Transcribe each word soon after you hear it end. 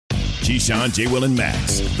Keyshawn, J. Will, and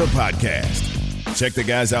Max, the podcast. Check the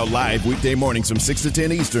guys out live weekday mornings from 6 to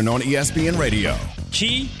 10 Eastern on ESPN Radio.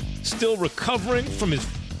 Key still recovering from his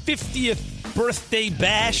 50th birthday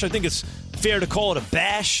bash. I think it's fair to call it a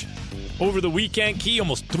bash over the weekend. Key,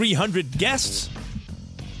 almost 300 guests.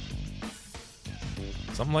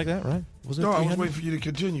 Something like that, right? No, I was waiting for you to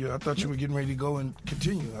continue. I thought you were getting ready to go and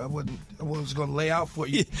continue. I was going to lay out for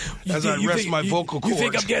you as I rest my vocal cords. You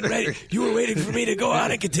think I'm getting ready? You were waiting for me to go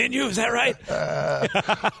on and continue? Is that right?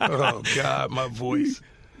 Oh, God, my voice.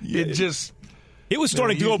 It was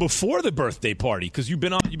starting to go before the birthday party because you've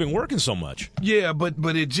been working so much. Yeah, but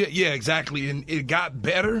exactly. And it got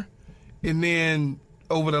better. And then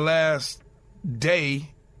over the last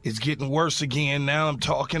day, it's getting worse again. Now I'm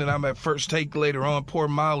talking and I'm at First Take later on. Poor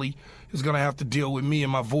Molly is going to have to deal with me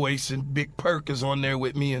and my voice, and Big Perk is on there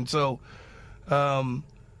with me. And so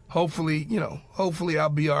hopefully I'll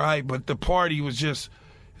be all right. But the party was it's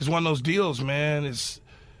one of those deals, man.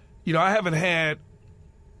 I haven't had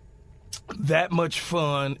that much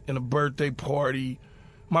fun in a birthday party.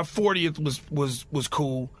 My 40th was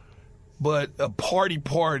cool, but a party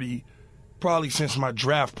probably since my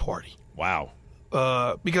draft party. Wow.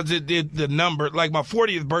 Because the number, like my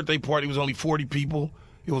 40th birthday party was only 40 people.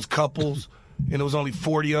 It was couples, and it was only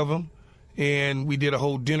 40 of them. And we did a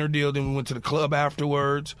whole dinner deal. Then we went to the club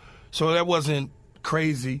afterwards. So that wasn't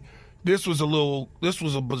crazy. This was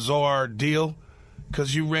a bizarre deal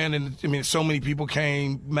because you ran into, so many people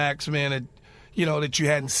came, Max, man, that you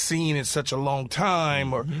hadn't seen in such a long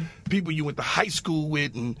time, or people you went to high school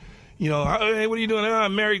with, and, hey, what are you doing? Oh,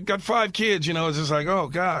 I'm married, got 5 kids. It's just like, oh,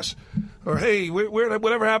 gosh. Or, hey,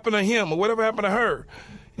 whatever happened to him or whatever happened to her?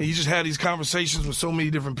 And you just had these conversations with so many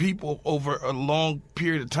different people over a long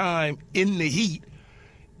period of time in the heat.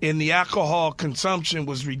 And the alcohol consumption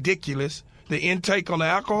was ridiculous. The intake on the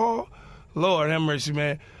alcohol, Lord have mercy,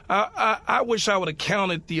 man. I wish I would have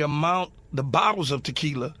counted the bottles of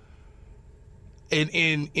tequila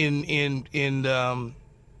in the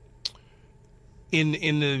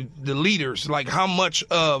liters, like how much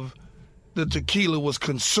of the tequila was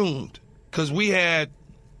consumed. Because we had,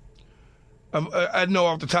 I know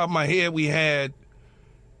off the top of my head, we had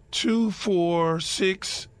 2, 4,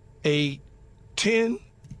 6, 8, 10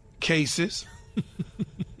 cases.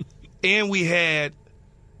 And we had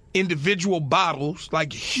individual bottles,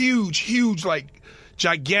 like huge, like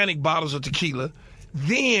gigantic bottles of tequila.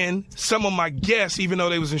 Then some of my guests, even though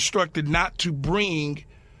they was instructed not to bring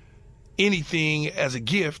anything as a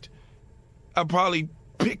gift, I probably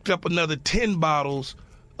picked up another 10 bottles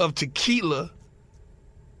of tequila,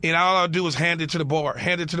 and all I'll do is hand it to the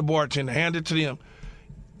bartender, hand it to them.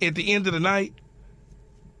 At the end of the night,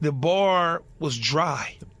 the bar was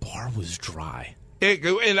dry.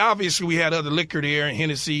 And obviously we had other liquor there, and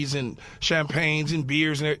Hennessy's and champagnes and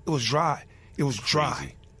beers, and it was dry. It was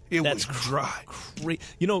dry. That's dry.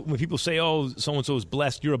 When people say, oh, so-and-so is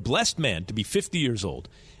blessed, you're a blessed man to be 50 years old.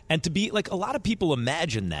 And to be, like, a lot of people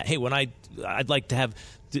imagine that. Hey, when I'd like to have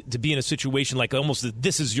to be in a situation like almost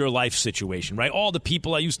this is your life situation, right? All the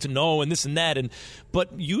people I used to know and this and that.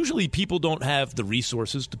 But usually people don't have the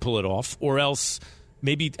resources to pull it off, or else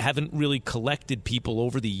maybe haven't really collected people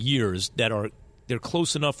over the years that they're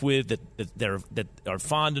close enough with, that are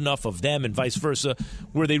fond enough of them, and vice versa,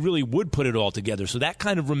 where they really would put it all together. So that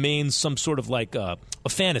kind of remains some sort of like a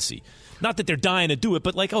fantasy. Not that they're dying to do it,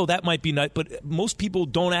 but like, oh, that might be nice. But most people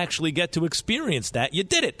don't actually get to experience that. You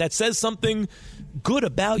did it. That says something good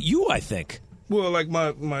about you, I think. Well, like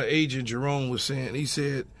my agent Jerome was saying, he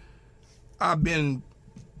said, I've been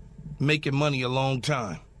making money a long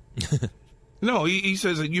time. No, he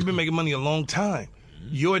says that you've been making money a long time.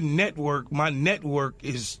 Your network, my network,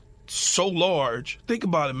 is so large. Think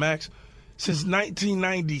about it, Max. Since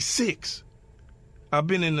 1996, I've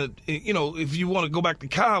been in if you want to go back to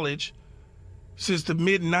college, since the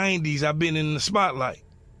mid-'90s, I've been in the spotlight.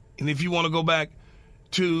 And if you want to go back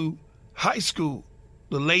to high school,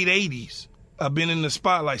 the late 80s, I've been in the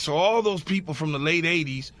spotlight. So all those people from the late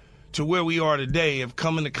 80s to where we are today have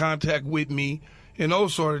come into contact with me and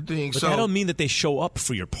those sort of things. But that don't mean that they show up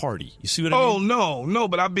for your party. You see what I mean? Oh, no.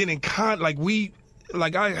 But I've been in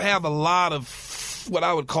I have a lot of what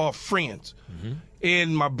I would call friends. Mm-hmm.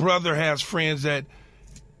 And my brother has friends that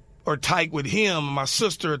are tight with him. My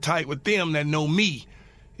sister are tight with them that know me.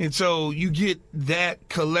 And so you get that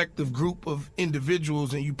collective group of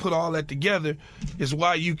individuals and you put all that together is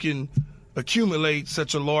why you can accumulate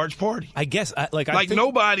such a large party. I guess, there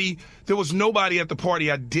was nobody at the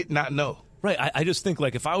party I did not know. Right. I just think,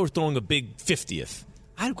 like, if I were throwing a big 50th,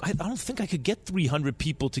 I don't think I could get 300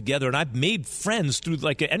 people together. And I've made friends through,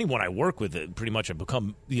 like, anyone I work with. Pretty much I've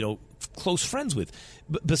become, close friends with,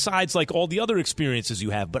 besides like all the other experiences you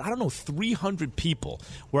have. But I don't know 300 people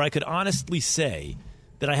where I could honestly say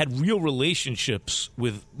that I had real relationships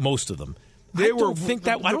with most of them. I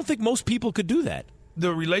don't think most people could do that.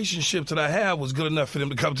 The relationship that I have was good enough for them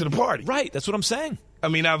to come to the party. Right, that's what I'm saying. I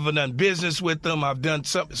mean, I've done business with them. I've done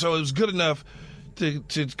something. So it was good enough to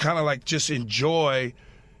kind of like just enjoy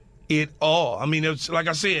it all. I mean, it was, like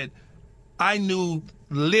I said, I knew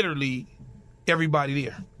literally everybody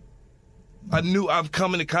there. I've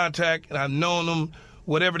come into contact and I've known them,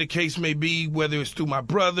 whatever the case may be, whether it's through my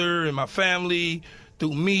brother and my family,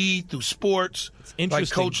 through me, through sports. It's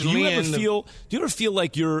interesting. Like Coach do you Lynn. ever feel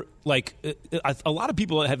like you're like a lot of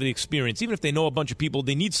people have the experience, even if they know a bunch of people,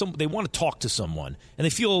 they want to talk to someone and they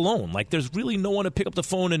feel alone. Like there's really no one to pick up the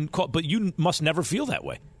phone and call. But you must never feel that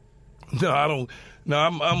way. No, I don't. No,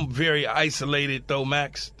 I'm very isolated though,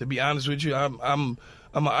 Max. To be honest with you, I'm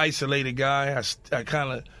an isolated guy.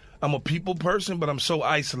 I'm a people person, but I'm so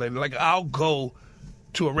isolated. Like I'll go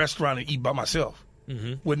to a restaurant and eat by myself.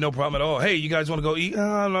 With no problem at all. Hey, you guys want to go eat?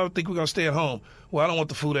 I don't think we're going to stay at home. Well, I don't want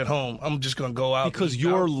the food at home. I'm just going to go out. Because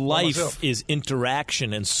your life is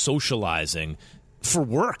interaction and socializing for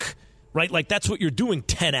work, right? Like that's what you're doing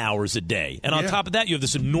 10 hours a day. And on top of that, you have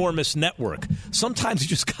this enormous network. Sometimes you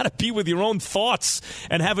just got to be with your own thoughts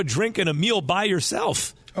and have a drink and a meal by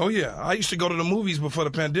yourself. Oh, yeah. I used to go to the movies before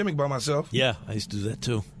the pandemic by myself. Yeah, I used to do that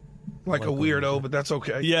too. Like a weirdo, but that's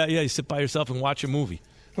okay. Yeah, you sit by yourself and watch a movie.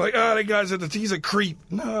 Like, that guy's he's a creep.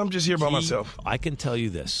 No, I'm just here by myself. I can tell you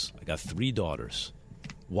this. I got 3 daughters.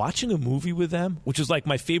 Watching a movie with them, which is like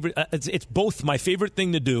my favorite, it's both my favorite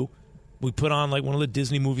thing to do. We put on like one of the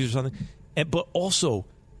Disney movies or something. But also,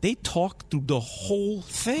 they talk through the whole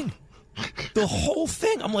thing. The whole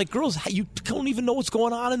thing. I'm like, girls, you don't even know what's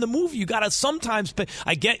going on in the movie. You got to sometimes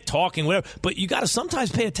I get talking, whatever, but you got to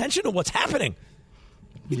sometimes pay attention to what's happening.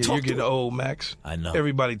 You're getting old, Max. I know.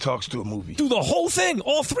 Everybody talks to a movie. Do the whole thing,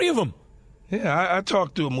 all 3 of them. Yeah, I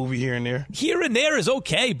talk through a movie here and there. Here and there is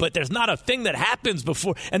okay, but there's not a thing that happens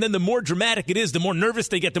before. And then the more dramatic it is, the more nervous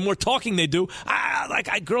they get, the more talking they do.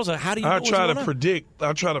 Girls, how do you know what's going on?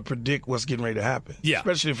 I'll try to predict what's getting ready to happen. Yeah.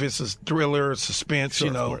 Especially if it's a thriller, suspense,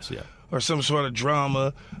 sure, of course, yeah. Or some sort of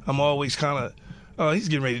drama. I'm always kind of, oh, he's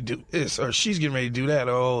getting ready to do this, or she's getting ready to do that.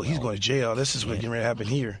 Oh, he's going to jail. This is what's getting ready to happen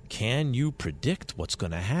here. Can you predict what's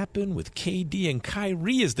going to happen with KD and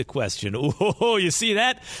Kyrie is the question. Oh, you see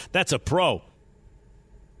that? That's a pro.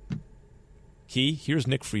 Key, here's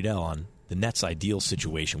Nick Friedel on the Nets' ideal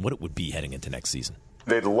situation, what it would be heading into next season.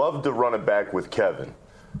 They'd love to run it back with Kevin.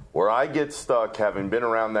 Where I get stuck, having been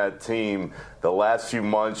around that team the last few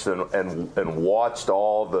months and watched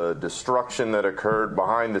all the destruction that occurred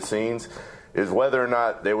behind the scenes, is whether or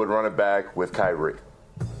not they would run it back with Kyrie.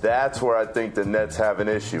 That's where I think the Nets have an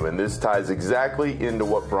issue, and this ties exactly into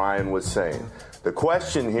what Brian was saying. The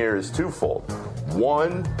question here is twofold.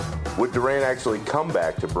 1, would Durant actually come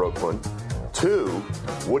back to Brooklyn? 2,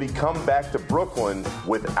 would he come back to Brooklyn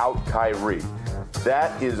without Kyrie?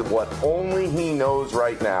 That is what only he knows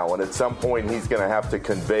right now, and at some point he's going to have to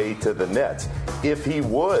convey to the Nets. If he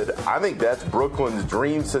would, I think that's Brooklyn's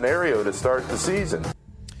dream scenario to start the season.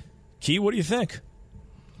 Key, what do you think?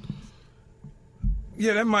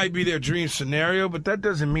 Yeah, that might be their dream scenario, but that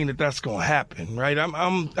doesn't mean that that's going to happen, right?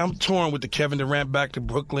 I'm torn with the Kevin Durant back to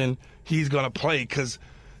Brooklyn. He's going to play because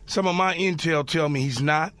some of my intel tell me he's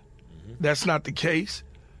not. That's not the case.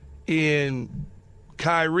 And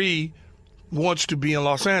Kyrie wants to be in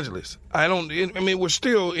Los Angeles. We're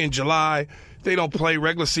still in July. They don't play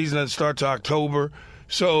regular season and start to October.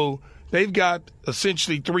 So they've got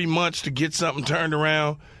essentially 3 months to get something turned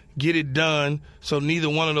around, get it done, so neither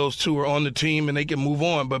one of those two are on the team and they can move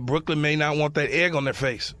on. But Brooklyn may not want that egg on their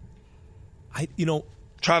face.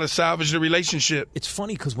 Try to salvage the relationship. It's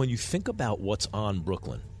funny because when you think about what's on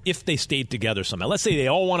Brooklyn, if they stayed together somehow, let's say they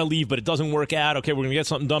all want to leave, but it doesn't work out. Okay, we're going to get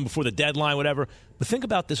something done before the deadline, whatever. But think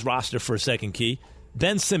about this roster for a second, Key.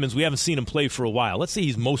 Ben Simmons, we haven't seen him play for a while. Let's say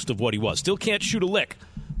he's most of what he was. Still can't shoot a lick,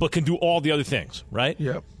 but can do all the other things, right?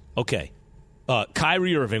 Yep. Okay.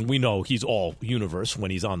 Kyrie Irving, we know he's all universe when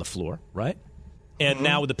he's on the floor, right? And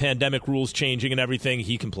now with the pandemic rules changing and everything,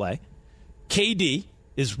 he can play. KD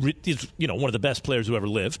is one of the best players who ever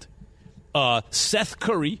lived. Seth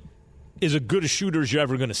Curry is as good a shooter as you're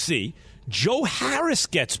ever going to see. Joe Harris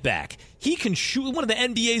gets back. He can shoot, one of the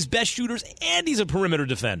NBA's best shooters, and he's a perimeter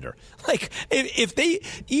defender. Like,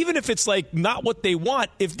 even if it's like not what they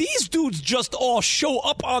want, if these dudes just all show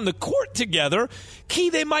up on the court together,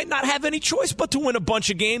 Key, they might not have any choice but to win a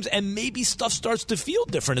bunch of games, and maybe stuff starts to feel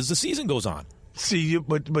different as the season goes on. See,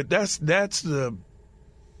 but that's the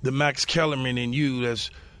Max Kellerman in you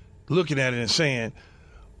that's looking at it and saying,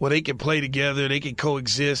 where they can play together, they can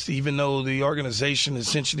coexist, even though the organization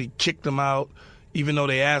essentially kicked them out, even though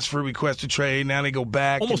they asked for a request to trade. Now they go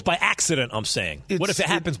back. Almost by accident, I'm saying. What if it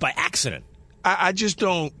happens by accident? I just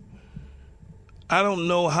don't – I don't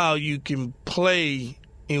know how you can play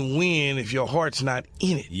and win if your heart's not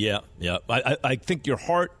in it. Yeah. I think your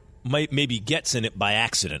heart maybe gets in it by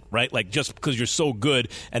accident, right? Like just because you're so good,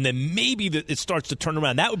 and then maybe it starts to turn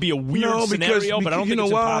around. That would be a weird scenario, but I don't think it's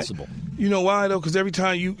impossible. You know why though? Because every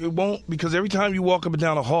time you walk up and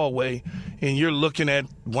down a hallway and you're looking at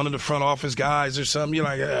one of the front office guys or something, you're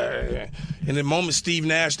like, and the moment Steve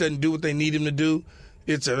Nash doesn't do what they need him to do,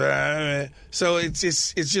 it's so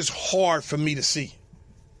it's just hard for me to see.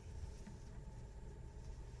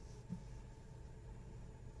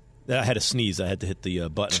 I had to sneeze. I had to hit the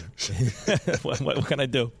button. What can I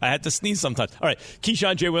do? I had to sneeze sometimes. All right.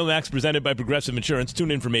 Keyshawn, J. Will, Max, presented by Progressive Insurance. Tune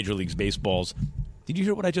in for Major League Baseball's. Did you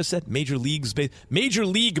hear what I just said? Major League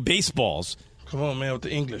Baseball's. Come on, man, with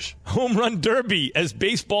the English. Home Run Derby as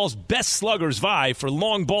baseball's best sluggers vie for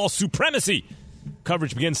long ball supremacy.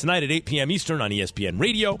 Coverage begins tonight at 8 p.m. Eastern on ESPN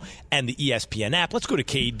Radio and the ESPN app. Let's go to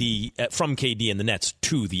KD, from KD and the Nets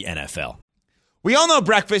to the NFL. We all know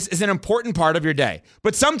breakfast is an important part of your day,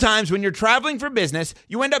 but sometimes when you're traveling for business,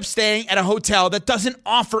 you end up staying at a hotel that doesn't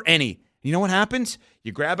offer any. You know what happens?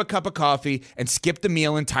 You grab a cup of coffee and skip the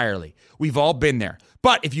meal entirely. We've all been there.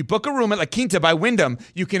 But if you book a room at La Quinta by Wyndham,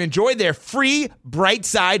 you can enjoy their free Bright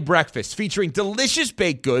Side breakfast featuring delicious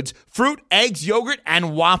baked goods, fruit, eggs, yogurt,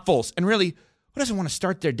 and waffles. And really, who doesn't want to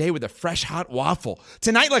start their day with a fresh, hot waffle?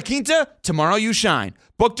 Tonight, La Quinta, tomorrow you shine.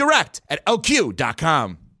 Book direct at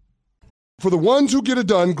lq.com. For the ones who get it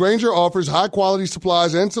done, Grainger offers high-quality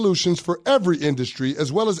supplies and solutions for every industry,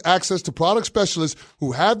 as well as access to product specialists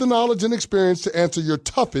who have the knowledge and experience to answer your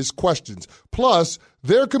toughest questions. Plus,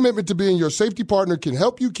 their commitment to being your safety partner can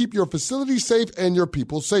help you keep your facility safe and your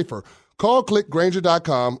people safer. Call, click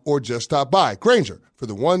Grainger.com, or just stop by. Grainger, for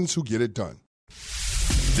the ones who get it done.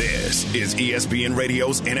 This is ESPN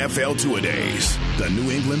Radio's NFL Two-A-Days. The New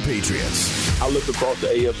England Patriots. I look across the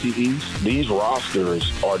AFC East. These rosters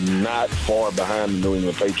are not far behind the New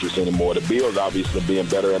England Patriots anymore. The Bills obviously being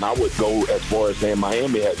better, and I would go as far as saying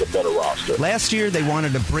Miami has a better roster. Last year, they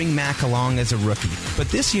wanted to bring Mac along as a rookie. But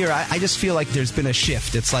this year, I just feel like there's been a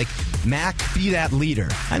shift. It's like, Mac, be that leader.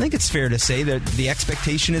 I think it's fair to say that the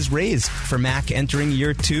expectation is raised for Mac entering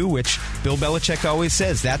year 2, which Bill Belichick always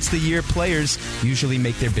says that's the year players usually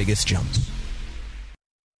make their biggest jumps.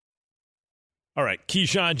 All right,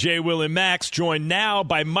 Keyshawn, J. Will, and Max, joined now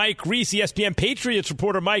by Mike Reese, ESPN Patriots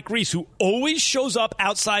reporter Mike Reese, who always shows up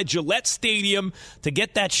outside Gillette Stadium to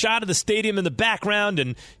get that shot of the stadium in the background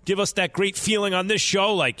and give us that great feeling on this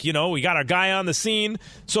show, like, you know, we got our guy on the scene.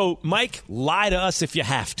 So, Mike, lie to us if you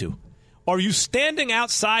have to. Are you standing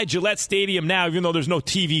outside Gillette Stadium now, even though there's no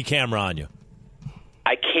TV camera on you?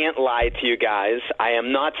 I can't lie to you guys. I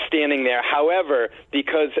am not standing there. However,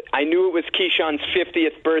 because I knew it was Keyshawn's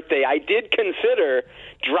 50th birthday, I did consider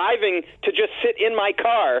driving to just sit in my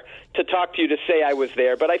car to talk to you to say I was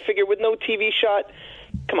there. But I figured with no TV shot,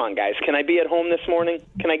 come on, guys, can I be at home this morning?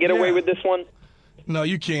 Can I get away with this one? No,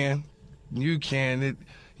 you can. You can.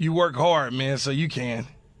 You work hard, man, so you can.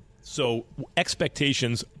 So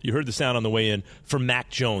expectations, you heard the sound on the way in, for Mac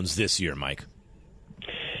Jones this year, Mike.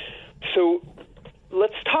 So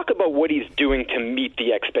let's talk about what he's doing to meet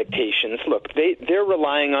the expectations. Look, they're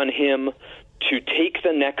relying on him to take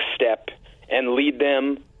the next step and lead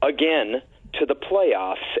them again to the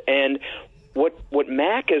playoffs. And what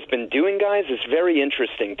Mac has been doing, guys, is very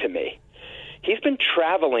interesting to me. He's been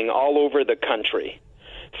traveling all over the country,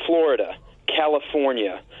 Florida,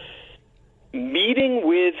 California, meeting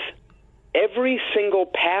with every single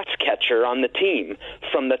pass catcher on the team,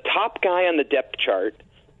 from the top guy on the depth chart,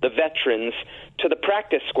 the veterans, to the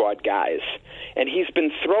practice squad guys. And he's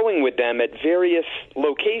been throwing with them at various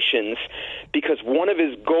locations because one of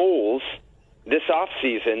his goals this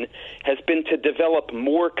offseason has been to develop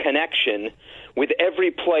more connection with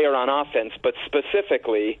every player on offense, but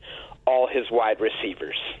specifically all his wide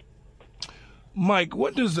receivers. Mike,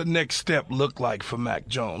 what does the next step look like for Mac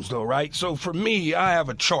Jones, though, right? So for me, I have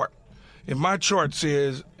a chart. If my chart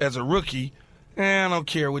says, as a rookie, I don't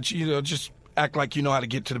care what just act like you know how to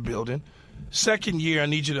get to the building. Second year, I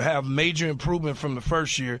need you to have major improvement from the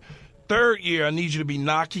first year. Third year, I need you to be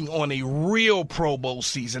knocking on a real Pro Bowl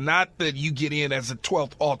season. Not that you get in as a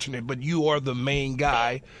 12th alternate, but you are the main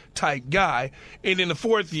guy, type guy. And in the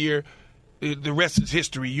fourth year, the rest is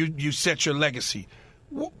history. You set your legacy.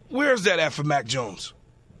 Where's that at for Mac Jones?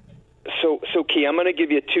 So Key, I'm going to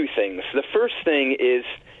give you two things. The first thing is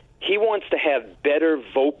he wants to have better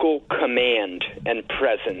vocal command and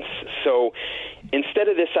presence. So instead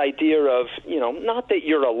of this idea of, not that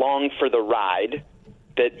you're along for the ride,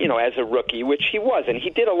 that, as a rookie, which he was, and he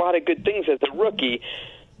did a lot of good things as a rookie,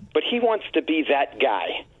 but he wants to be that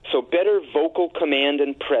guy. So better vocal command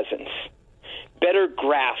and presence, better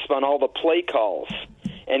grasp on all the play calls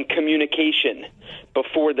and communication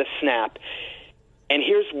before the snap. And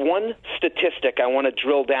here's one statistic I want to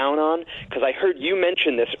drill down on, because I heard you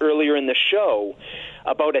mention this earlier in the show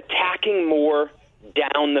about attacking more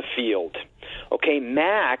down the field. Okay,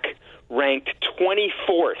 Mac ranked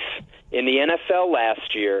 24th in the NFL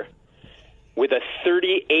last year with a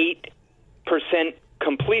 38%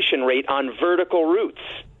 completion rate on vertical routes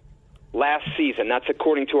last season. That's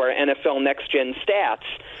according to our NFL Next Gen stats.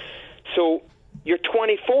 So you're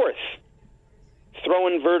 24th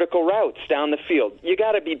throwing vertical routes down the field. You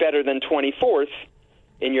got to be better than 24th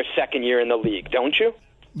in your second year in the league, don't you?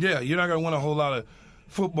 Yeah, you're not going to win a whole lot of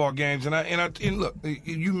football games. And look,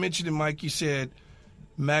 you mentioned it, Mike. You said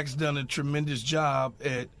Mac's done a tremendous job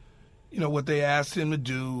at what they asked him to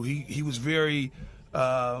do. He was very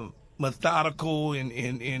methodical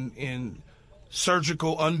and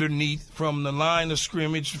surgical underneath from the line of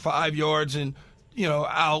scrimmage, 5 yards and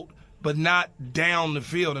out, but not down the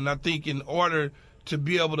field. And I think in order to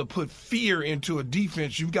be able to put fear into a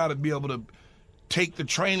defense, you've got to be able to take the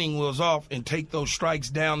training wheels off and take those strikes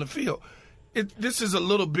down the field. This is a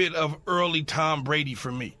little bit of early Tom Brady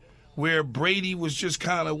for me, where Brady was just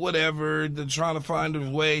kind of whatever, trying to find his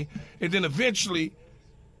way. And then eventually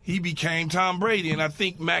he became Tom Brady. And I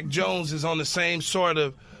think Mac Jones is on the same sort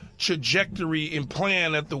of trajectory and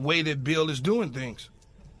plan at the way that Bill is doing things.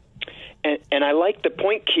 And I like the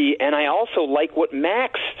point, Key, and I also like what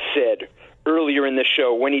Max said earlier in the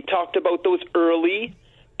show when he talked about those early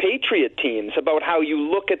Patriot teams, about how you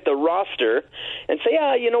look at the roster and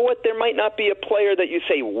say, you know what, there might not be a player that you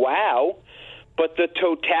say, wow, but the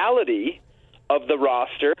totality of the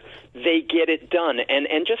roster, they get it done.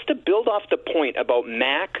 And just to build off the point about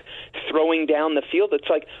Mac throwing down the field, it's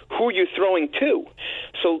like, who are you throwing to?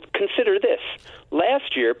 So consider this.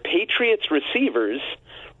 Last year, Patriots receivers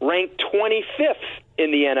ranked 25th in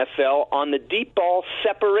the NFL on the deep ball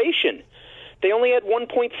separation. They only had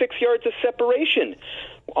 1.6 yards of separation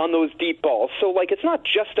on those deep balls. So, it's not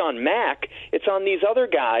just on Mac. It's on these other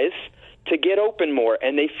guys to get open more.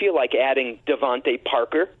 And they feel like adding Devontae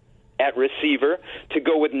Parker at receiver to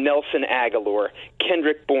go with Nelson Aguilar,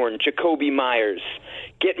 Kendrick Bourne, Jacoby Myers.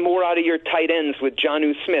 Get more out of your tight ends with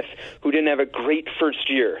Jonnu Smith, who didn't have a great first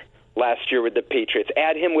year last year with the Patriots.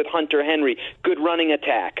 Add him with Hunter Henry, good running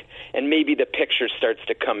attack, and maybe the picture starts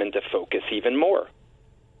to come into focus even more.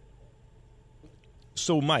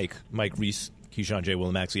 So Mike Reese, Keyshawn J.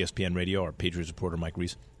 Willimax, ESPN Radio, our Patriots reporter Mike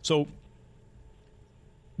Reese. So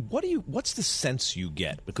what's the sense you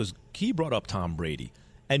get? Because Key brought up Tom Brady.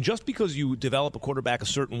 And just because you develop a quarterback a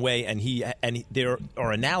certain way and there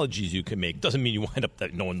are analogies you can make doesn't mean you wind up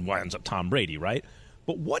that no one winds up Tom Brady, right?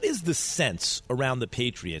 But what is the sense around the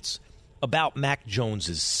Patriots about Mac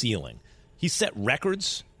Jones's ceiling? He set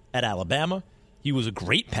records at Alabama. He was a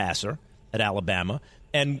great passer at Alabama.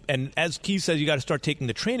 And as Keith says, you got to start taking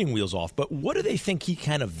the training wheels off. But what do they think he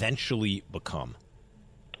can eventually become?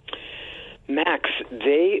 Max,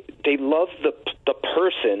 they love the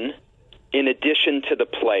person in addition to the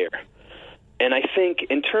player. And I think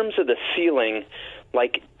in terms of the ceiling,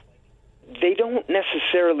 they don't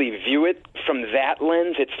necessarily view it from that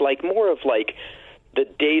lens. It's more of the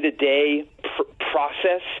day-to-day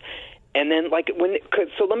process. And then,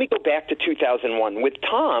 so let me go back to 2001. With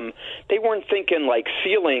Tom, they weren't thinking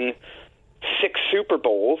ceiling 6 Super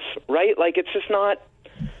Bowls, right? It's just not.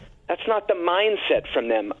 That's not the mindset from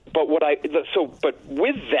them. But but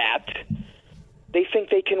with that, they think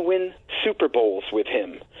they can win Super Bowls with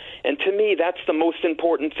him, and to me, that's the most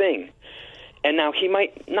important thing. And now he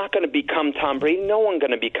might not going to become Tom Brady. No one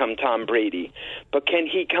going to become Tom Brady, but can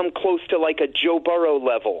he come close to a Joe Burrow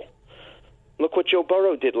level? Look what Joe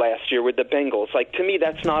Burrow did last year with the Bengals. To me,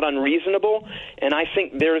 that's not unreasonable, and I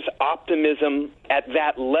think there's optimism at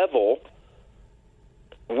that level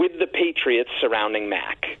with the Patriots surrounding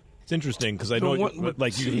Mac. It's interesting because I know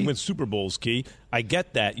you can win Super Bowls, Key. I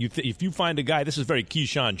get that. If you find a guy, this is very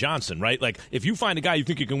Keyshawn Johnson, right? If you find a guy you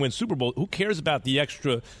think you can win Super Bowl, who cares about the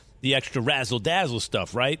extra razzle dazzle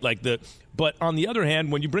stuff, right? But on the other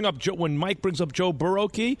hand, when Mike brings up Joe Burrow,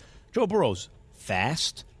 Key, Joe Burrow's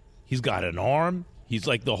fast. He's got an arm. He's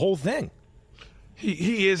the whole thing.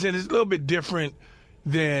 He is, and it's a little bit different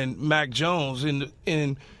than Mac Jones.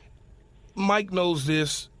 And Mike knows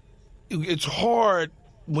this. It's hard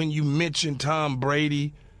when you mention Tom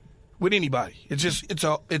Brady with anybody.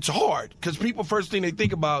 It's hard because people, first thing they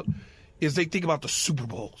think about is the Super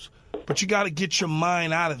Bowls. But you got to get your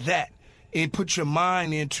mind out of that and put your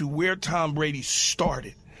mind into where Tom Brady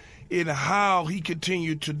started and how he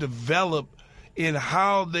continued to develop and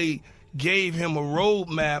how they gave him a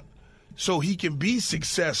roadmap so he can be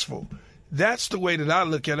successful. That's the way that I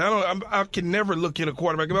look at it. I can never look at a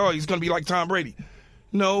quarterback and he's going to be like Tom Brady.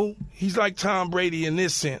 No, he's like Tom Brady in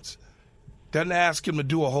this sense. Doesn't ask him to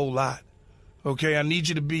do a whole lot. Okay, I need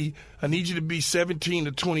you to be 17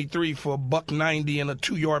 to 23 for a $190 and a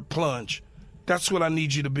 2-yard plunge. That's what I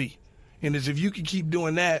need you to be. And if you can keep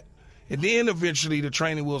doing that, and then eventually the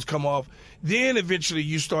training wheels come off, then eventually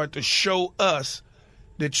you start to show us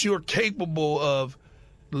that you're capable of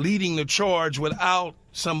leading the charge without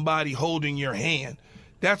somebody holding your hand.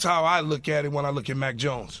 That's how I look at it when I look at Mac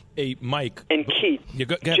Jones. Hey, Mike. And Keith,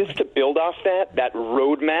 go just to build off that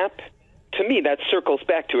roadmap, to me that circles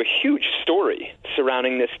back to a huge story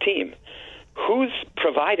surrounding this team. Who's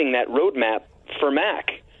providing that roadmap for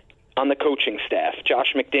Mac on the coaching staff?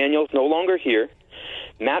 Josh McDaniels, no longer here.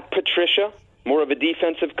 Matt Patricia, more of a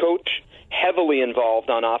defensive coach, heavily involved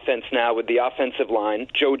on offense now with the offensive line.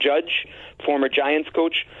 Joe Judge, former Giants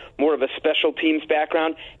coach, more of a special teams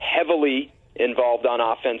background, heavily involved on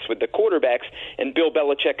offense with the quarterbacks. And Bill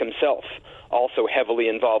Belichick himself, also heavily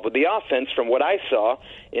involved with the offense from what I saw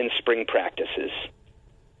in spring practices.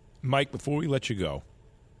 Mike, before we let you go,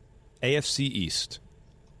 AFC East,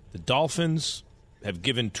 the Dolphins have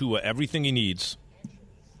given Tua everything he needs,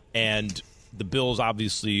 and the Bills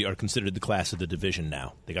obviously are considered the class of the division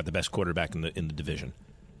now. They got the best quarterback in the division.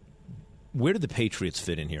 Where do the Patriots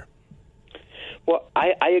fit in here? Well,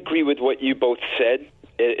 I agree with what you both said,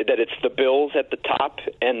 that it's the Bills at the top,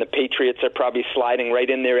 and the Patriots are probably sliding right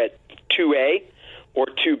in there at 2A or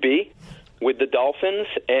 2B with the Dolphins.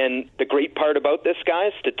 And the great part about this,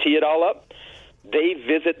 guys, to tee it all up, they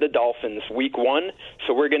visit the Dolphins week 1,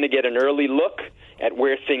 so we're going to get an early look at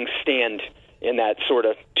where things stand in that sort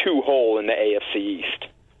of 2-hole in the AFC East.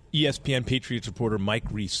 ESPN Patriots reporter Mike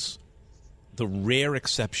Reese, the rare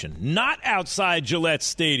exception, not outside Gillette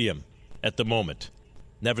Stadium at the moment.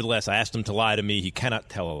 Nevertheless, I asked him to lie to me. He cannot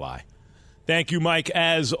tell a lie. Thank you, Mike,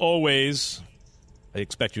 as always. I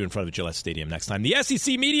expect you in front of Gillette Stadium next time. The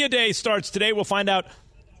SEC Media Day starts today. We'll find out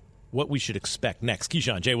what we should expect next.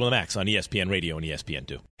 Keyshawn, J. Will, and Max on ESPN Radio and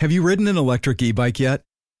ESPN2. Have you ridden an electric e-bike yet?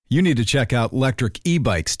 You need to check out Electric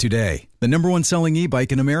E-Bikes today, the #1 selling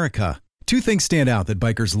e-bike in America. 2 things stand out that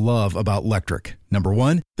bikers love about Electric. Number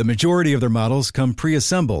 1, the majority of their models come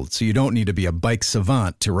pre-assembled, so you don't need to be a bike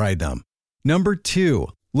savant to ride them. Number 2,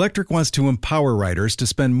 Electric wants to empower riders to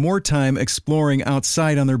spend more time exploring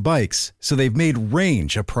outside on their bikes, so they've made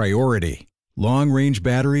range a priority. Long-range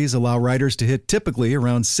batteries allow riders to hit typically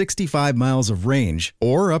around 65 miles of range,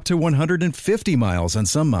 or up to 150 miles on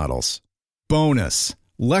some models. Bonus!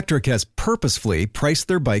 Electric has purposefully priced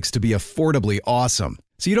their bikes to be affordably awesome,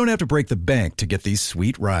 so you don't have to break the bank to get these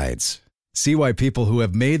sweet rides. See why people who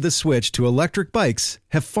have made the switch to electric bikes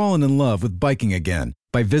have fallen in love with biking again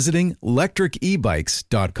by visiting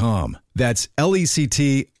electricebikes.com. That's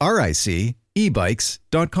LECTRIC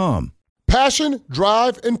ebikes.com. Passion,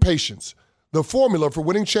 drive, and patience. The formula for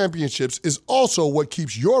winning championships is also what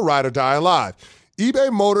keeps your ride or die alive.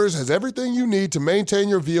 eBay Motors has everything you need to maintain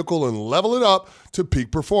your vehicle and level it up to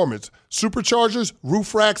peak performance. Superchargers,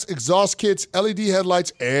 roof racks, exhaust kits, LED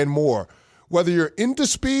headlights, and more. Whether you're into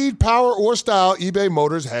speed, power, or style, eBay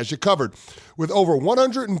Motors has you covered. With over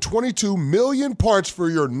 122 million parts for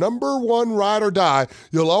your #1 ride or die,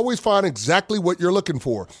 you'll always find exactly what you're looking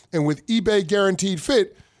for. And with eBay Guaranteed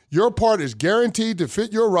Fit, your part is guaranteed to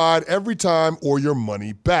fit your ride every time or your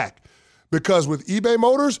money back. Because with eBay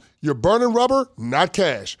Motors, you're burning rubber, not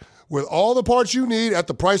cash. With all the parts you need at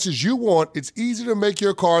the prices you want, it's easy to make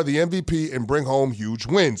your car the MVP and bring home huge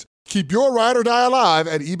wins. Keep your ride or die alive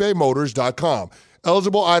at ebaymotors.com.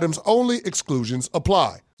 Eligible items only. Exclusions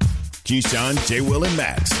apply. Keyshawn, J. Will, and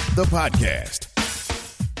Max, the podcast.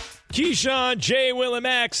 Keyshawn, J. Will, and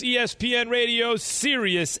Max, ESPN Radio,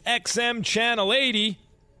 Sirius XM Channel 80.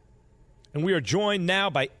 And we are joined now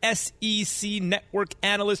by SEC Network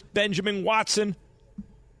analyst Benjamin Watson.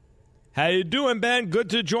 How you doing, Ben? Good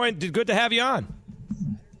to have you on.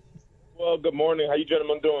 Well, good morning. How you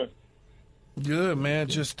gentlemen doing? Good, man.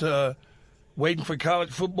 Just waiting for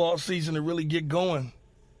college football season to really get going.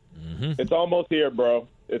 Mm-hmm. It's almost here, bro.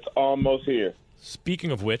 It's almost here.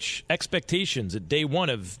 Speaking of which, expectations at day 1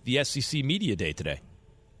 of the SEC Media Day today.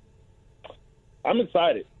 I'm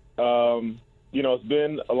excited. It's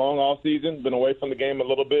been a long off season, been away from the game a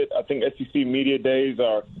little bit. I think SEC Media Days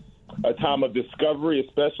are a time of discovery,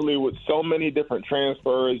 especially with so many different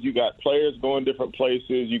transfers. You got players going different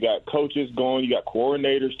places. You got coaches going. You got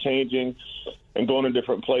coordinators changing and going to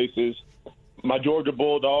different places. My Georgia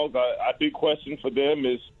Bulldogs, a big question for them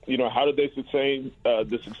is, how did they sustain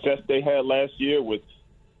the success they had last year with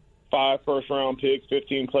 5 first-round picks,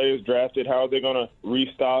 15 players drafted? How are they going to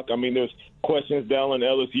restock? I mean, there's questions down in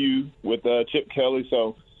LSU with Brian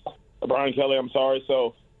Kelly, I'm sorry.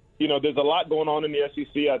 So, there's a lot going on in the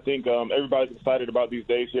SEC. I think everybody's excited about these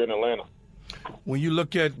days here in Atlanta. When you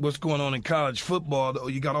look at what's going on in college football, though,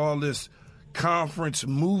 you got all this conference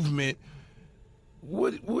movement.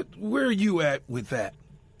 Where are you at with that?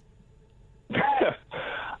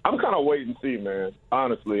 I'm kind of wait and see, man,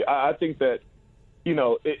 honestly. I think that,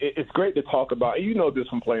 it's great to talk about. And you know this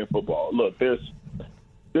from playing football. Look, there's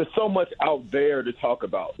so much out there to talk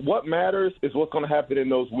about. What matters is what's going to happen in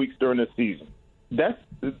those weeks during the season. That's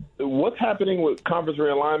what's happening with conference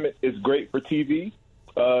realignment is great for TV,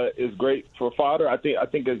 is great for fodder. I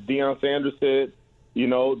think as Deion Sanders said,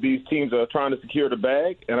 these teams are trying to secure the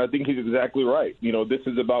bag, and I think he's exactly right. This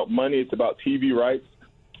is about money. It's about TV rights.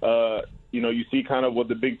 You see kind of what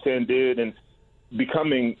the Big Ten did and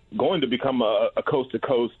going to become a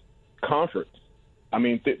coast-to-coast conference. I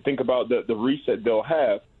mean, think about the reset they'll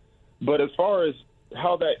have. But as far as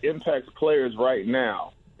how that impacts players right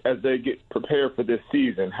now as they get prepared for this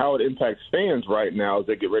season, how it impacts fans right now as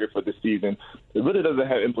they get ready for the season, it really doesn't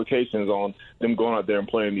have implications on them going out there and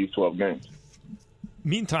playing these 12 games.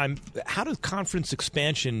 Meantime, how does conference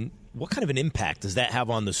expansion, what kind of an impact does that have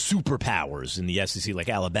on the superpowers in the SEC like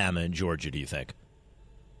Alabama and Georgia, do you think?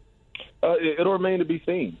 It'll remain to be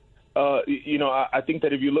seen. I think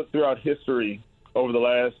that if you look throughout history over the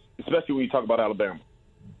last, especially when you talk about Alabama,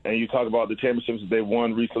 and you talk about the championships that they've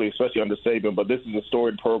won recently, especially under Saban, but this is a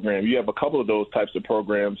storied program. You have a couple of those types of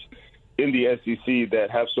programs in the SEC that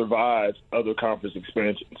have survived other conference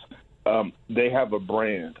expansions. They have a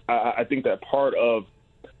brand. I think that part of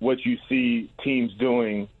what you see teams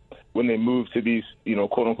doing when they move to these,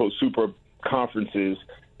 quote-unquote super conferences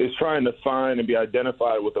is trying to find and be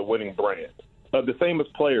identified with a winning brand. The same as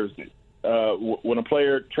players do. When a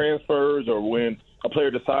player transfers or when a player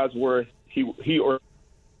decides where he or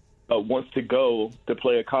wants to go to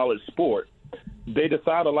play a college sport, they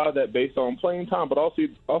decide a lot of that based on playing time, but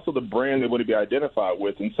also the brand they want to be identified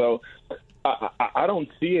with. And so I don't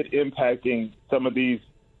see it impacting some of these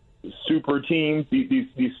super teams,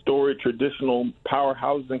 these storied traditional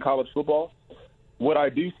powerhouses in college football. What I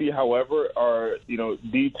do see, however, are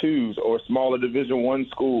D2s or smaller Division I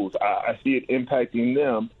schools. I see it impacting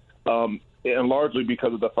them, and largely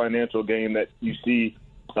because of the financial gain that you see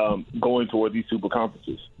going toward these super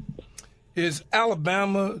conferences. Is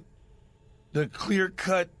Alabama the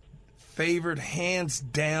clear-cut favorite, hands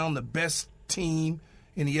down, the best team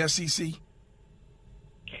in the SEC?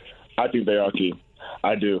 I think they are, too.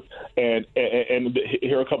 I do. And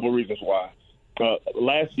here are a couple of reasons why.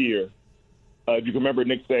 Last year, if you can remember,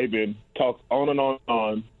 Nick Saban talked on and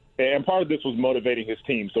on, and part of this was motivating his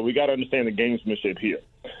team. So we got to understand the gamesmanship here.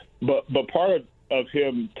 But part of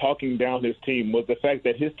him talking down his team was the fact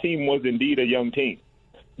that his team was indeed a young team.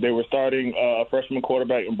 They were starting a freshman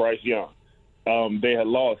quarterback in Bryce Young. They had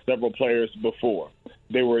lost several players before.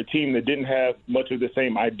 They were a team that didn't have much of the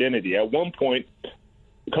same identity. At one point,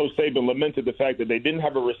 Coach Saban lamented the fact that they didn't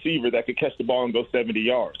have a receiver that could catch the ball and go 70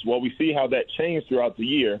 yards. Well, we see how that changed throughout the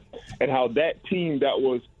year and how that team that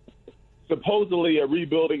was supposedly a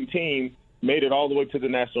rebuilding team made it all the way to the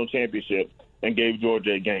national championship and gave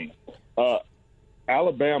Georgia a game.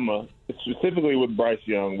 Alabama, specifically with Bryce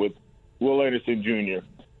Young, with Will Anderson Jr.,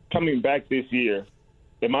 coming back this year,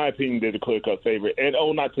 in my opinion, they're the clear-cut favorite. And,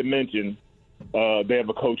 not to mention, they have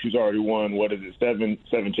a coach who's already won, seven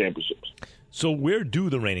championships. So where do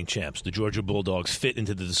the reigning champs, the Georgia Bulldogs, fit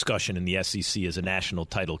into the discussion in the SEC as a national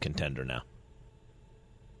title contender now?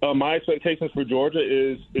 My expectations for Georgia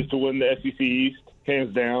is to win the SEC East,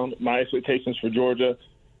 hands down. My expectations for Georgia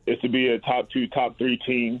is to be a top 2, top 3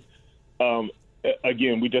 team.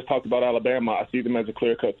 Again, we just talked about Alabama. I see them as a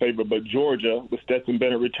clear-cut favorite. But Georgia, with Stetson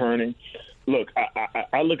Bennett returning, look,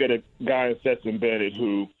 I look at a guy in Stetson Bennett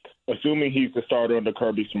who, assuming he's the starter under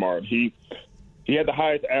Kirby Smart, he had the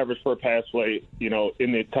highest average per pass play,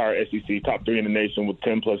 in the entire SEC, top 3 in the nation with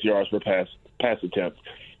 10-plus yards per pass attempt.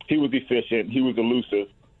 He was efficient. He was elusive.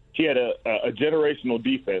 He had a generational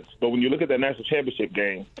defense. But when you look at that national championship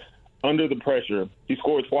game, under the pressure, he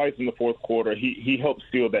scored twice in the fourth quarter. He helped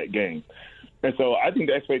seal that game. And so I think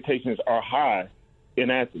the expectations are high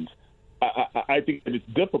in Athens. I think that it's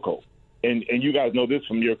difficult, and you guys know this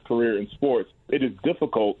from your career in sports, it is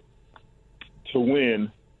difficult to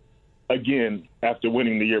win again after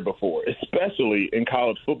winning the year before, especially in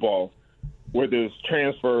college football where there's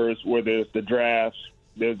transfers, where there's the drafts,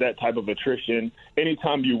 there's that type of attrition.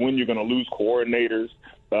 Anytime you win, you're going to lose coordinators.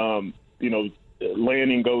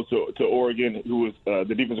 Lanning goes to Oregon, who was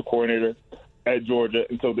the defensive coordinator at Georgia.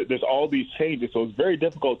 And so there's all these changes. So it's very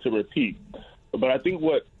difficult to repeat. But I think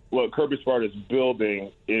what Kirby Smart is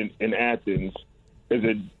building in Athens is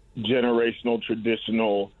a generational,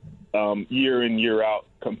 traditional, year in, year out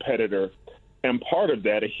competitor. And part of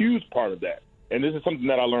that, a huge part of that, and this is something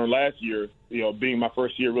that I learned last year, being my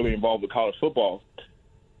first year really involved with college football,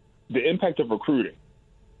 the impact of recruiting.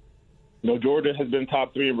 Georgia has been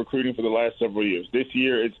top 3 in recruiting for the last several years. This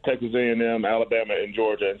year, it's Texas A&M, Alabama, and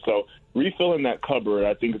Georgia. And so refilling that cupboard,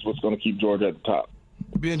 I think, is what's going to keep Georgia at the top.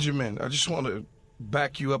 Benjamin, I just want to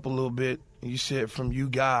back you up a little bit. You said from you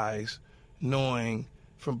guys knowing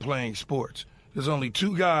from playing sports. There's only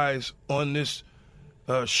 2 guys on this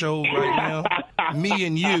show right now, me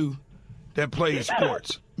and you, that play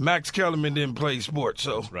sports. Max Kellerman didn't play sports,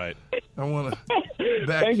 so right. I want to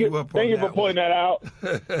back you up on that. Thank you for pointing that out.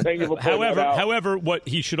 Thank you for pointing that out. However, what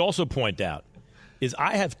he should also point out is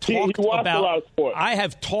I have talked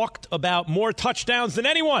about more touchdowns than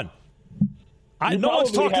anyone. No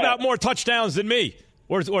one's talked about more touchdowns than me,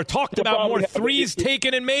 or talked about more threes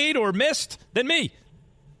taken and made or missed than me.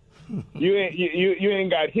 You ain't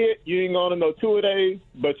got hit. You ain't gone on no two-a-days,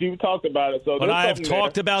 but you talked about it. But I have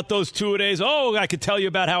talked about those two-a-days. Oh, I could tell you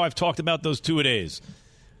about how I've talked about those two-a-days.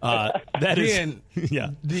 That is,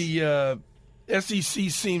 yeah. The SEC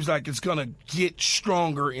seems like it's going to get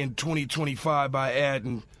stronger in 2025 by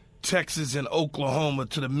adding Texas and Oklahoma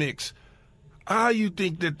to the mix. How you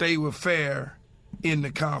think that they will fare in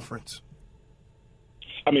the conference?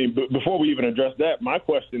 I mean, before we even address that, my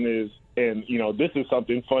question is, and, this is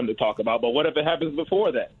something fun to talk about, but what if it happens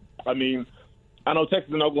before that? I mean, I know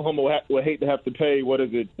Texas and Oklahoma will hate to have to pay,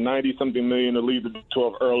 90-something million to leave the Big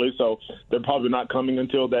 12 early, so they're probably not coming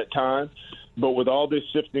until that time. But with all this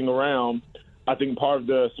shifting around, I think part of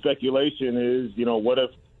the speculation is, what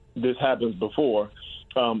if this happens before?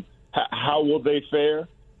 How will they fare?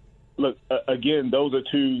 Look, again, those are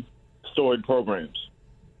 2 storied programs.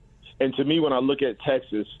 And to me, when I look at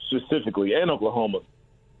Texas specifically and Oklahoma,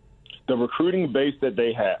 the recruiting base that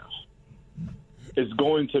they have is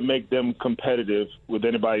going to make them competitive with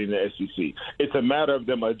anybody in the SEC. It's a matter of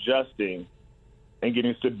them adjusting and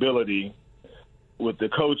getting stability with the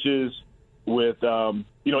coaches, with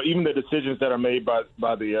even the decisions that are made by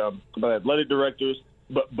the athletic directors.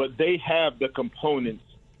 But they have the components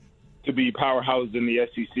to be powerhouses in the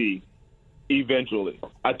SEC eventually.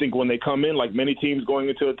 I think when they come in, like many teams going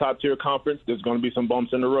into a top-tier conference, there's going to be some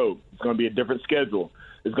bumps in the road. It's going to be a different schedule.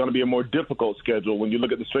 It's going to be a more difficult schedule when you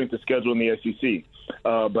look at the strength of schedule in the SEC.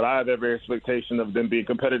 But I have every expectation of them being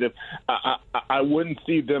competitive. I wouldn't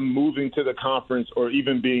see them moving to the conference or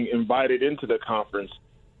even being invited into the conference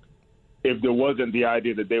if there wasn't the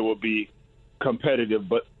idea that they will be competitive,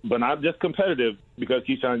 but not just competitive, because,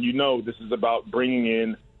 Keyshawn, this is about bringing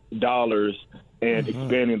in dollars and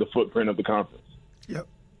expanding the footprint of the conference. Yep.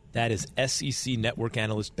 That is SEC Network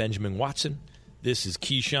analyst Benjamin Watson. This is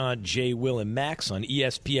Keyshawn, Jay, Will, and Max on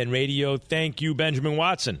ESPN Radio. Thank you, Benjamin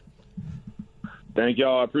Watson. Thank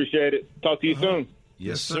y'all. I appreciate it. Talk to you soon.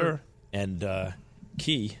 Yes, sir. And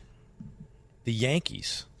Key, the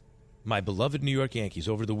Yankees, my beloved New York Yankees,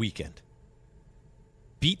 over the weekend,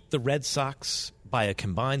 beat the Red Sox by a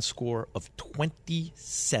combined score of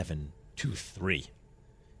 27-3. It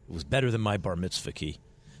was better than my bar mitzvah, Key.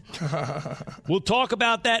 We'll talk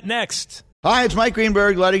about that next. Hi, it's Mike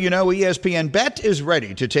Greenberg letting you know ESPN Bet is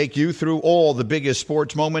ready to take you through all the biggest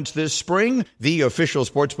sports moments this spring. The official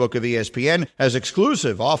sportsbook of ESPN has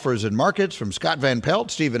exclusive offers and markets from Scott Van Pelt,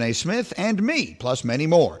 Stephen A. Smith, and me, plus many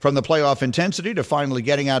more. From the playoff intensity to finally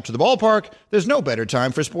getting out to the ballpark, there's no better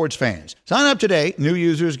time for sports fans. Sign up today. New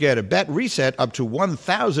users get a bet reset up to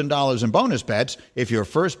 $1,000 in bonus bets if your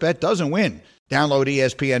first bet doesn't win. Download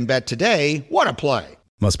ESPN Bet today. What a play.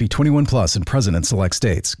 Must be 21 plus and present in select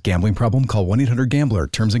states. Gambling problem? Call 1-800-GAMBLER.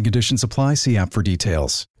 Terms and conditions apply. See app for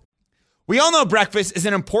details. We all know breakfast is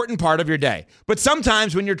an important part of your day, but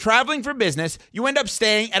sometimes when you're traveling for business, you end up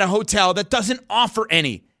staying at a hotel that doesn't offer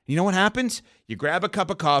any. You know what happens? You grab a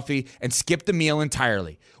cup of coffee and skip the meal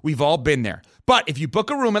entirely. We've all been there. But if you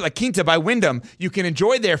book a room at La Quinta by Wyndham, you can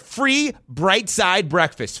enjoy their free Bright Side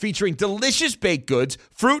breakfast featuring delicious baked goods,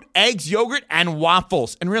 fruit, eggs, yogurt, and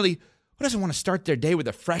waffles. And really, who doesn't want to start their day with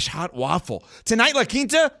a fresh, hot waffle? Tonight, La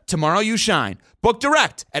Quinta, tomorrow you shine. Book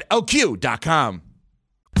direct at LQ.com.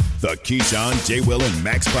 The Keyshawn, J. Will, and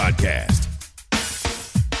Max podcast.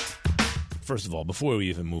 First of all, before we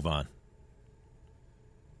even move on,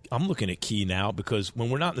 I'm looking at Key now because when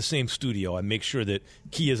we're not in the same studio, I make sure that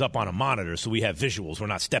Key is up on a monitor so we have visuals. We're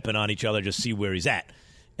not stepping on each other, just see where he's at.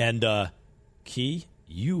 And Key,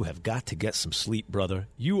 you have got to get some sleep, brother.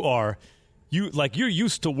 You're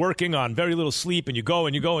used to working on very little sleep, and you go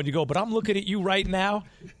and you go and you go. But I'm looking at you right now.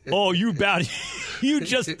 Oh, you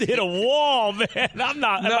just hit a wall, man. I'm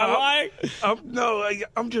not. Am I lying?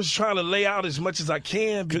 I'm just trying to lay out as much as I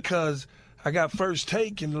can because I got first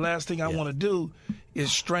take, and the last thing I want to do is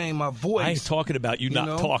strain my voice. I ain't talking about you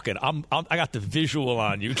not talking. I got the visual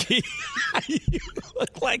on you. You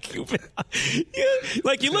look like you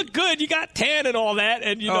look good. You got tan and all that,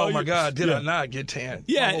 and oh my God, did I not get tan?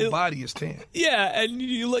 Yeah, my whole body is tan. Yeah, and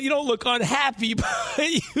you don't look unhappy, but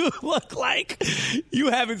you look like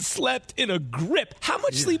you haven't slept in a grip. How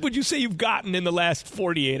much sleep would you say you've gotten in the last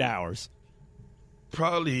 48 hours?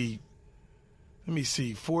 Probably. Let me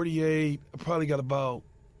see, 48. I probably got about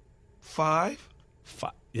 5.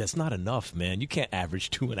 That's not enough, man. You can't average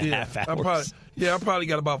 2.5 hours. I probably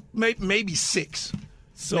got about maybe 6.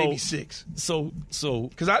 Maybe 6. So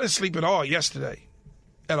because I didn't sleep at all yesterday,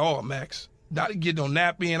 at all, Max. I didn't get no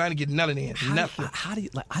nap in. I didn't get nothing in. Nothing. How do you?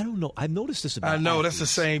 I don't know. I've noticed this about. I know athletes. That's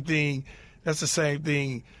the same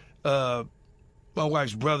thing. My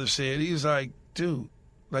wife's brother said. He was like, "Dude,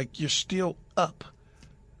 like you're still up."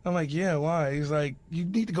 I'm like, yeah, why? He's like, you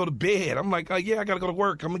need to go to bed. I'm like, yeah, I got to go to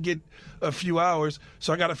work. I'm going to get a few hours.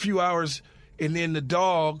 So I got a few hours, and then the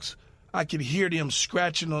dogs, I could hear them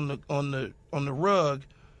scratching on the rug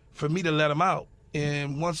for me to let them out.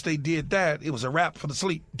 And once they did that, it was a wrap for the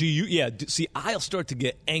sleep. See, I'll start to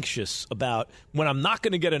get anxious about when I'm not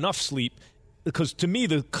going to get enough sleep because to me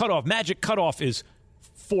the magic cutoff is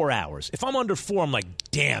 4 hours. If I'm under 4, I'm like,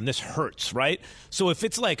 damn, this hurts, right? So if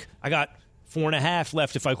it's like I got 4.5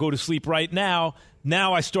 left. If I go to sleep right now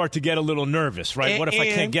I start to get a little nervous, right? What if I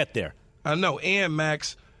can't get there? I know. And,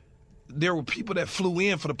 Max, there were people that flew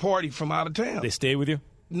in for the party from out of town. They stayed with you?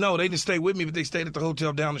 No, they didn't stay with me, but they stayed at the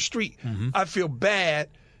hotel down the street. Mm-hmm. I feel bad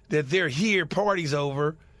that they're here, party's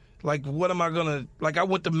over. Like, what am I going to – like, I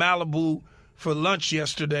went to Malibu for lunch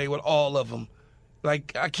yesterday with all of them.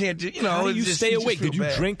 Like, I can't, How do you stay awake? Did you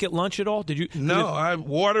drink at lunch at all? Did you? No, I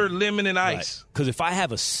water, lemon, and ice. Because if I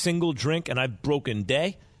have a single drink and I've broken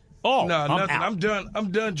day, nothing. I'm done.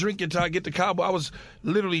 I'm done drinking until I get to Cabo. I was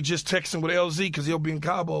literally just texting with LZ because he'll be in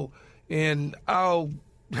Cabo, and I'll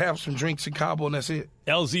have some drinks in Cabo, and that's it.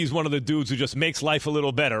 LZ's one of the dudes who just makes life a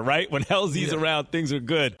little better, right? When LZ's around, things are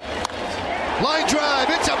good. Line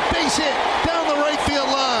drive. It's a base hit down the right field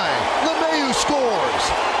line. LeMahieu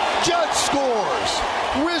scores. Judge scores.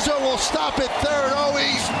 Rizzo will stop at third. Oh,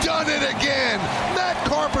 he's done it again. Matt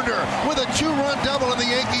Carpenter with a 2-run double, and the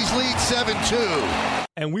Yankees lead 7-2.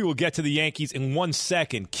 And we will get to the Yankees in 1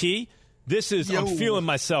 second. Key, this is I'm Feeling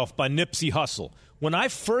Myself by Nipsey Hussle. When I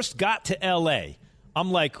first got to L.A.,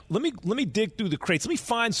 I'm like, let me dig through the crates. Let me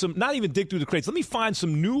find some, not even dig through the crates. Let me find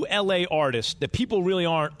some new L.A. artists that people really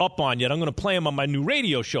aren't up on yet. I'm going to play them on my new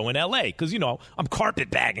radio show in L.A. because, I'm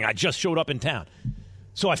carpetbagging. I just showed up in town.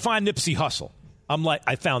 So I find Nipsey Hussle. I'm like,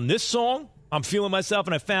 I found this song, I'm Feeling Myself,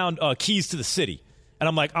 and I found Keys to the City. And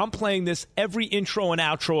I'm like, I'm playing this every intro and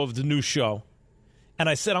outro of the new show. And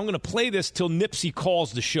I said, I'm going to play this till Nipsey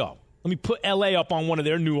calls the show. Let me put L.A. up on one of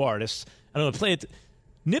their new artists. And I'm going to play it.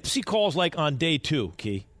 Nipsey calls like on day 2,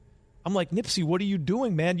 Key. I'm like, Nipsey, what are you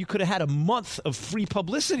doing, man? You could have had a month of free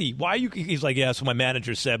publicity. Why are you? He's like, yeah, that's what my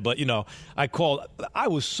manager said. But, I called. I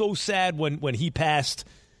was so sad when he passed.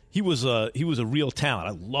 He was a real talent.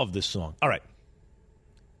 I love this song. All right.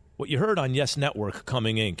 What you heard on Yes Network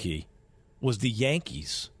coming in, Key, was the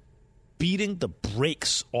Yankees beating the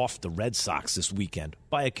brakes off the Red Sox this weekend.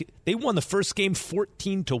 They won the first game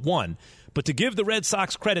 14-1, but to give the Red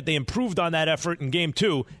Sox credit, they improved on that effort in Game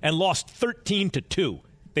 2 and lost 13-2.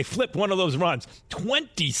 They flipped one of those runs,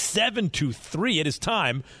 27-3. It is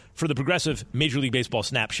time for the Progressive Major League Baseball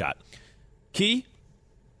snapshot. Key,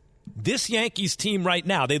 this Yankees team right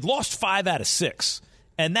now, they've lost 5 out of 6,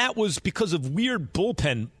 and that was because of weird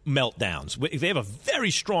bullpen meltdowns. They have a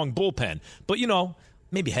very strong bullpen, but,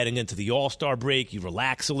 maybe heading into the All-Star break, you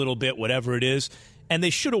relax a little bit, whatever it is, and they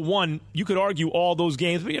should have won, you could argue, all those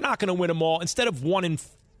games, but you're not going to win them all. Instead of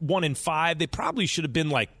 1-5, they probably should have been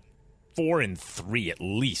like 4-3 at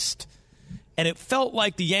least. And it felt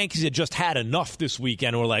like the Yankees had just had enough this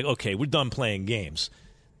weekend and were like, okay, we're done playing games.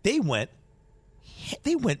 They went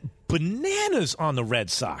bananas on the Red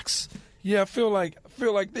Sox. Yeah, I feel like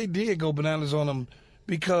they did go bananas on them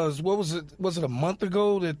because what was it? Was it a month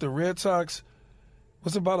ago that the Red Sox?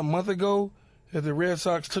 Was it about a month ago that the Red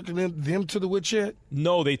Sox took them to the woodshed?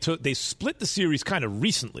 No, they split the series kind of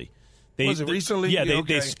recently. Was it recently? Yeah,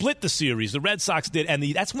 they split the series. The Red Sox did, and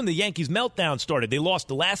that's when the Yankees meltdown started. They lost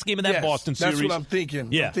the last game of that Boston series. That's what I'm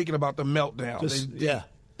thinking. Yeah. I'm thinking about the meltdown.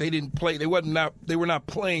 They didn't play. They were not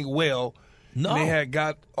playing well. No, and they had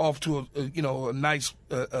got off to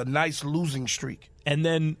a nice losing streak. And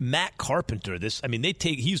then Matt Carpenter.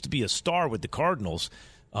 He used to be a star with the Cardinals,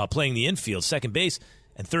 playing the infield, second base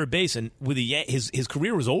and third base, and with his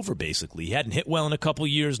career was over basically. He hadn't hit well in a couple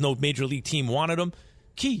of years. No major league team wanted him.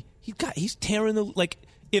 He's tearing the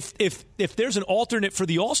If there's an alternate for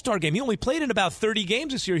the All-Star game, he only played in about 30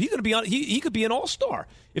 games this year. He's going to be on. He could be an All-Star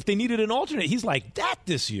if they needed an alternate. He's like that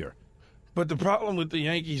this year. But the problem with the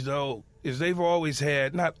Yankees, though, is they've always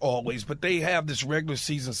had, not always, but they have this regular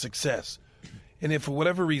season success. And if for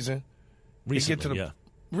whatever reason,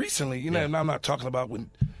 recently, and I'm not talking about when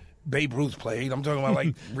Babe Ruth played. I'm talking about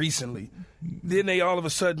like recently. Then they all of a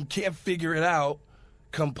sudden can't figure it out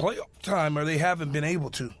come playoff time, or they haven't been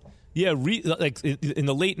able to. Yeah, like in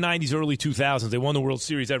the late 90s, early 2000s, they won the World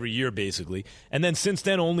Series every year, basically. And then since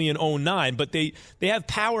then, only in 2009. But they have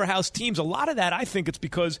powerhouse teams. A lot of that, I think it's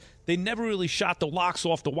because they never really shot the locks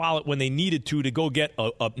off the wallet when they needed to go get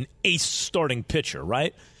an ace starting pitcher,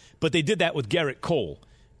 right? But they did that with Garrett Cole.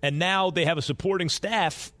 And now they have a supporting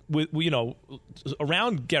staff with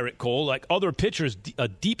around Garrett Cole, like other pitchers, a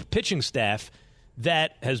deep pitching staff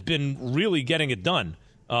that has been really getting it done.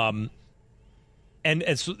 And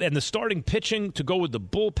the starting pitching to go with the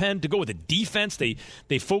bullpen, to go with the defense,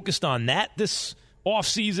 they focused on that this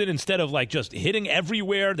offseason instead of like just hitting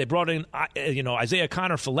everywhere. They brought in Isaiah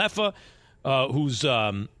Connor-Falefa, who's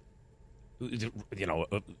a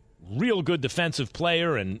real good defensive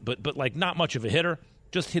player but like not much of a hitter.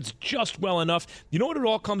 Just hits just well enough. You know what it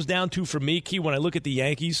all comes down to for me, Key, when I look at the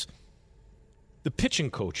Yankees? The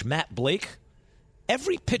pitching coach, Matt Blake.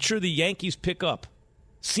 Every pitcher the Yankees pick up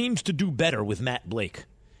seems to do better with Matt Blake.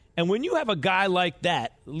 And when you have a guy like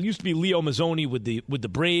that, it used to be Leo Mazzoni with the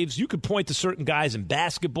Braves, you could point to certain guys in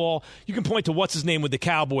basketball. You can point to what's his name with the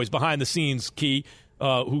Cowboys behind the scenes, Key,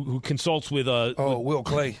 who consults with Will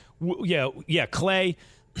Clay. Clay.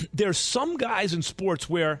 There's some guys in sports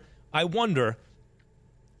where I wonder,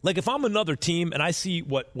 like if I'm another team and I see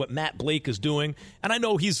what Matt Blake is doing, and I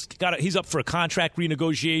know he's up for a contract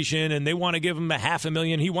renegotiation and they want to give him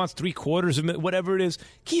 $500,000, he wants $750,000, whatever it is.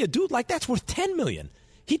 A dude like that's worth $10 million.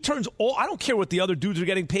 He turns all. I don't care what the other dudes are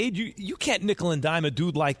getting paid. You can't nickel and dime a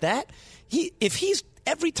dude like that.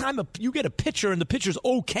 Every time you get a pitcher and the pitcher's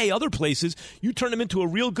okay other places, you turn him into a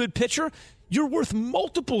real good pitcher, you're worth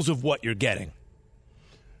multiples of what you're getting.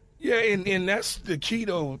 Yeah, and that's the key,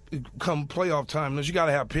 though, come playoff time, is you got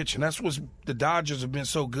to have pitching. That's what the Dodgers have been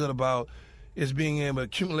so good about, is being able to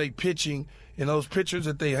accumulate pitching. And those pitchers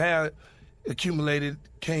that they had accumulated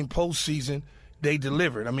came postseason, they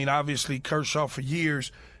delivered. I mean, obviously, Kershaw for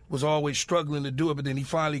years was always struggling to do it, but then he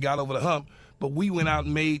finally got over the hump. But we went out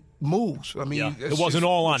and made moves. I mean, it wasn't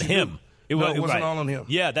all on him. It wasn't all on him.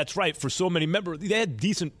 Yeah, that's right. For so many, remember, they had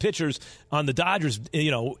decent pitchers on the Dodgers,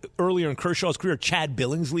 earlier in Kershaw's career. Chad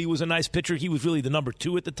Billingsley was a nice pitcher. He was really the number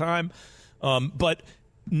 2 at the time. But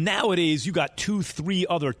nowadays, you got 2-3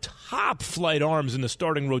 other top-flight arms in the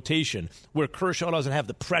starting rotation where Kershaw doesn't have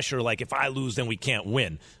the pressure, like, if I lose, then we can't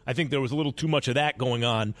win. I think there was a little too much of that going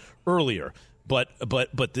on earlier. But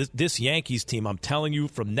this Yankees team, I'm telling you,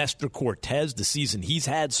 from Nestor Cortez, the season he's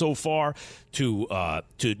had so far, to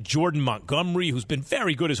Jordan Montgomery, who's been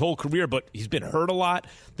very good his whole career, but he's been hurt a lot,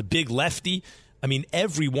 the big lefty. I mean,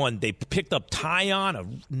 everyone. They picked up Tyon,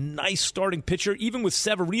 a nice starting pitcher, even with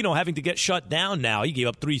Severino having to get shut down now. He gave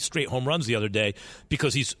up 3 straight home runs the other day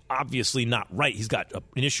because he's obviously not right. He's got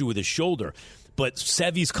an issue with his shoulder. But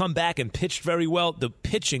Sevy's come back and pitched very well. The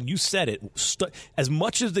pitching, you said it, as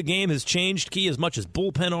much as the game has changed, Key, as much as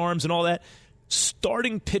bullpen arms and all that,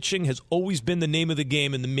 starting pitching has always been the name of the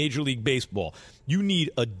game in the Major League Baseball. You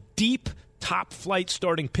need a deep, top-flight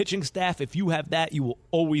starting pitching staff. If you have that, you will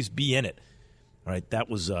always be in it. All right, that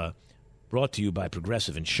was brought to you by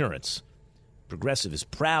Progressive Insurance. Progressive is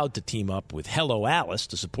proud to team up with Hello Alice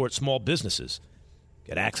to support small businesses.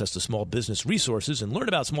 Get access to small business resources and learn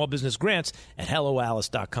about small business grants at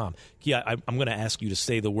helloalice.com. Yeah, I'm going to ask you to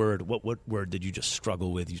say the word. What word did you just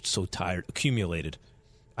struggle with? You're so tired. Accumulated.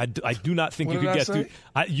 I do not think you could get through.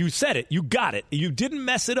 You said it. You got it. You didn't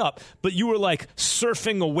mess it up, but you were like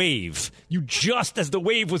surfing a wave. You just, as the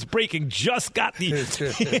wave was breaking, just got the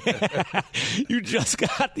you just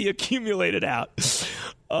got the accumulated out.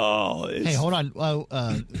 Oh, hey, hold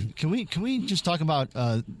on. Can we just talk about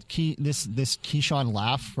this Keyshawn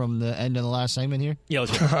laugh from the end of the last segment here? Yeah,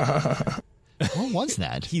 let's go. What was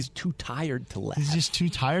that? He's too tired to laugh. He's just too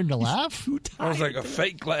tired to laugh? Too tired. That was like a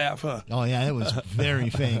fake laugh, huh? Oh, yeah, it was very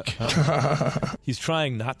fake. He's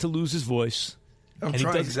trying not to lose his voice. I'm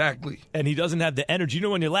trying exactly. And he doesn't have the energy. You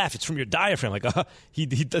know when you laugh, it's from your diaphragm. Like, he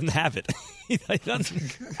doesn't have it. He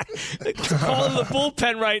doesn't. Calling the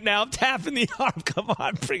bullpen right now. I'm tapping the arm. Come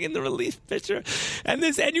on, bring in the relief pitcher. And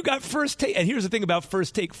you got first take. And here's the thing about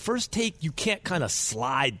first take. First take, you can't kind of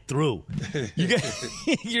slide through. You get,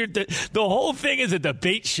 the whole thing is a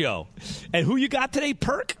debate show. And who you got today,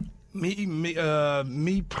 Perk?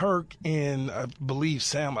 Me, Perk, and I believe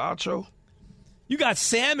Sam Acho. You got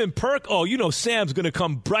Sam and Perk. Oh, you know Sam's going to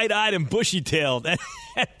come bright-eyed and bushy-tailed. And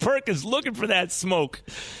Perk is looking for that smoke.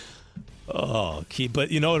 Oh,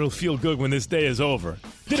 but you know it'll feel good when this day is over.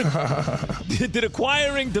 Did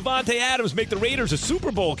acquiring Devontae Adams make the Raiders a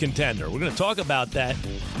Super Bowl contender? We're going to talk about that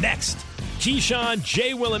next. Keyshawn,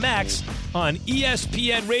 J. Will, and Max on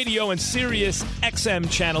ESPN Radio and Sirius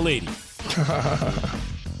XM Channel 80.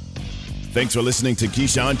 Thanks for listening to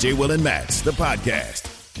Keyshawn, J. Will, and Max, the podcast.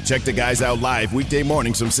 Check the guys out live weekday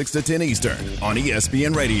mornings from 6 to 10 Eastern on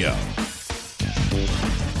ESPN Radio.